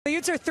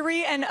Utes are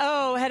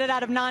 3-0, headed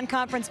out of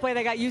non-conference play.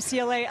 They got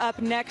UCLA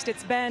up next.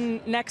 It's been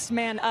next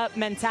man up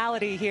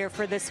mentality here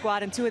for this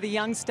squad, and two of the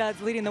young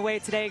studs leading the way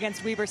today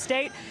against Weber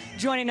State.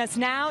 Joining us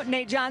now,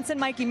 Nate Johnson,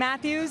 Mikey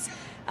Matthews.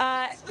 Nate,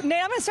 I'm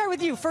going to start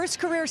with you. First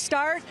career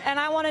start, and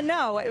I want to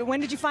know, when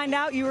did you find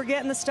out you were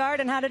getting the start,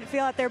 and how did it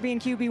feel out there being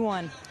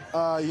QB1?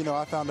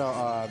 I found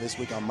out this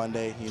week on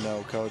Monday.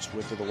 Coach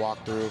went through the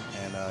walkthrough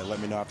and let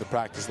me know after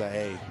practice that,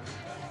 hey,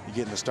 you're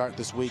getting the start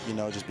this week.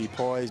 Just be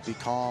poised, be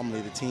calm,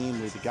 lead the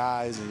team, lead the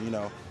guys,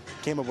 and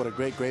came up with a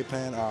great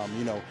plan.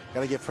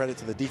 Got to give credit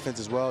to the defense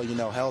as well.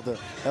 Held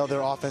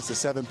their offense to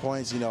 7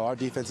 points. Our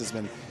defense has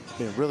been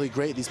really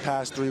great these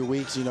past 3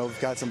 weeks. We've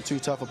got some two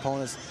tough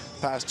opponents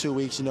past 2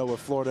 weeks. With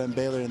Florida and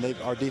Baylor, and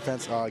our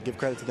defense, give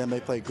credit to them.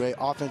 They played great.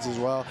 Offense as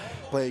well,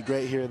 played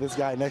great here. This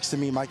guy next to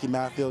me, Mikey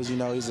Matthews,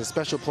 he's a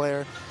special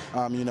player.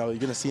 You're going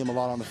to see him a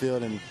lot on the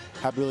field, and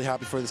really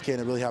happy for this kid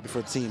and really happy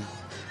for the team.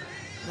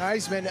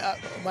 Nice, man.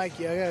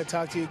 Mikey, I got to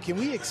talk to you. Can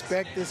we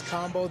expect this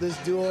combo, this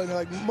duo?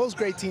 Like most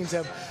great teams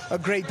have a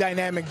great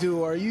dynamic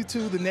duo. Are you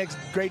two the next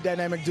great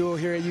dynamic duo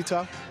here at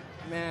Utah?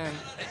 Man,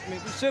 we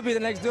should be the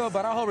next duo,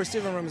 but our whole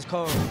receiving room is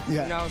cold.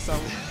 Yeah. So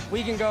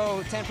we can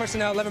go 10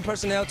 personnel, 11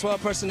 personnel,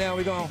 12 personnel.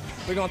 We're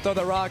gonna throw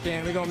the rock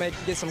in. We're gonna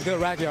get some good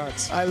rack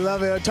yards. I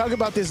love it. Talk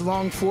about this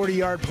long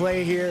 40-yard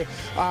play here.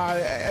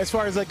 As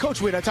far as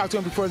Coach Witt, I talked to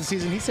him before the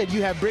season. He said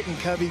you have Britton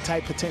Covey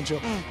type potential,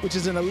 which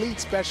is an elite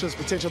specialist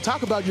potential.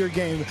 Talk about your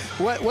game.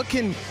 What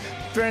can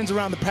friends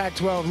around the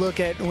Pac-12 look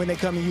at when they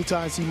come to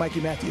Utah and see Mikey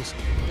Matthews?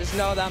 Just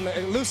know that I'm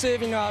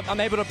elusive. I'm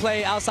able to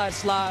play outside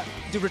slot,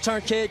 do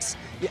return kicks.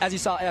 As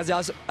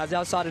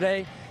y'all saw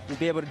today, you'll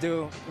be able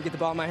to get the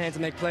ball in my hands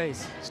and make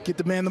plays. Just get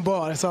the man the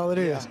ball. That's all it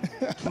is.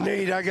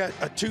 Nate, I got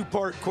a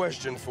two-part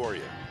question for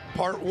you.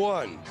 Part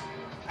one,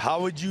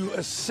 how would you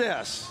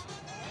assess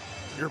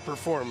your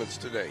performance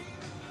today?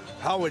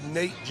 How would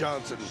Nate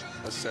Johnson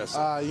assess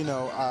it?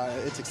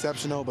 It's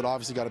exceptional, but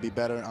obviously got to be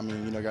better.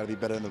 Got to be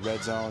better in the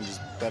red zone, just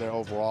better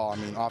overall.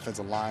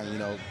 Offensive line,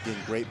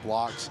 getting great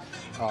blocks,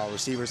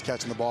 receivers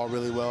catching the ball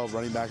really well,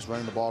 running backs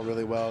running the ball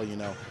really well.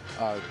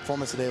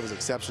 Performance today was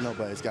exceptional,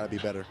 but it's got to be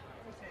better.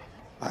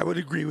 I would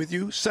agree with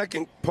you.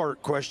 Second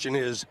part question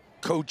is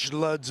Coach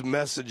Ludd's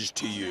message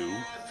to you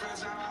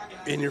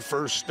in your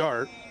first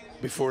start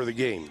before the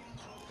game.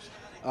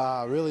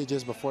 Really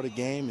just before the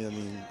game,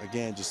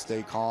 again, just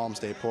stay calm,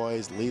 stay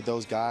poised, lead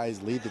those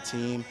guys, lead the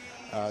team,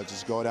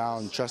 just go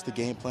down and trust the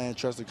game plan,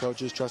 trust the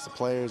coaches, trust the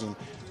players, and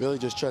really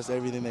just trust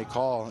everything they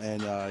call,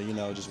 and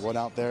just went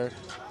out there,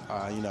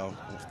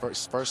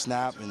 first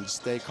snap and just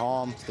stay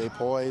calm, stay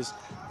poised.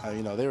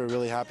 They were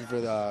really happy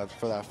for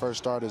that first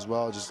start as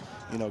well. Just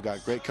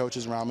got great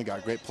coaches around me,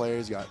 got great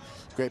players, got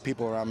great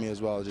people around me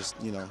as well. Just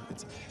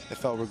it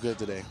felt real good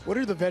today. What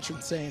are the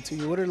veterans saying to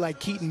you? What are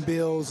Keaton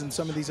Bills and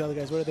some of these other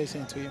guys? What are they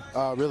saying to you?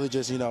 Really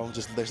just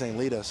they're saying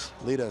lead us,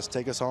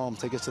 take us home,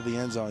 take us to the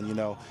end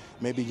zone.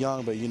 Maybe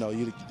young, but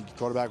you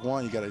quarterback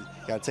one, you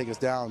gotta take us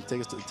down,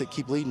 take us to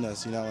keep leading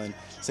us. And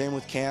same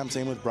with Cam,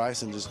 same with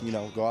Bryson. Just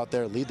go out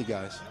there, lead the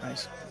guys.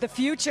 Nice. The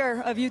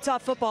future of Utah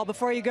football.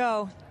 Before you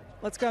go,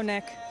 let's go,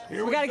 Nick. We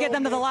got to get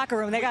them to the locker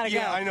room. They got to go.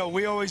 Yeah, I know.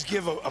 We always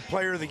give a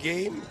player of the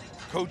game,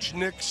 Coach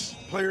Nick's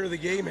player of the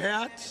game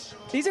hats.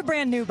 These are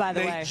brand new, by the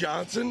way. Nate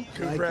Johnson,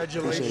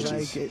 congratulations.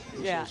 Like it.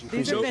 Yeah,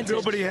 these are vintage.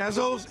 Nobody has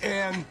those.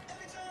 And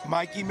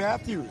Mikey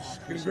Matthews,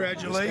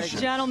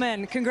 congratulations.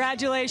 Gentlemen,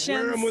 congratulations.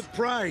 Wear them with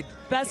pride.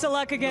 Best of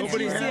luck against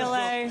Nobody has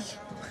UCLA. those.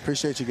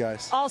 Appreciate you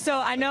guys. Also,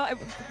 I know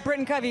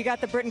Britton Covey, you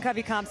got the Britton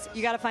Covey comps.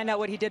 You got to find out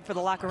what he did for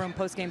the locker room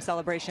post-game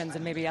celebrations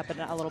and maybe up it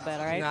a little bit,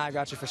 all right? Nah, I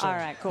got you for sure. All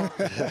right, cool.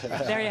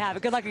 There you have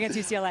it. Good luck against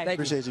UCLA.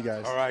 Appreciate you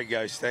guys. All right,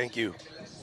 guys, thank you.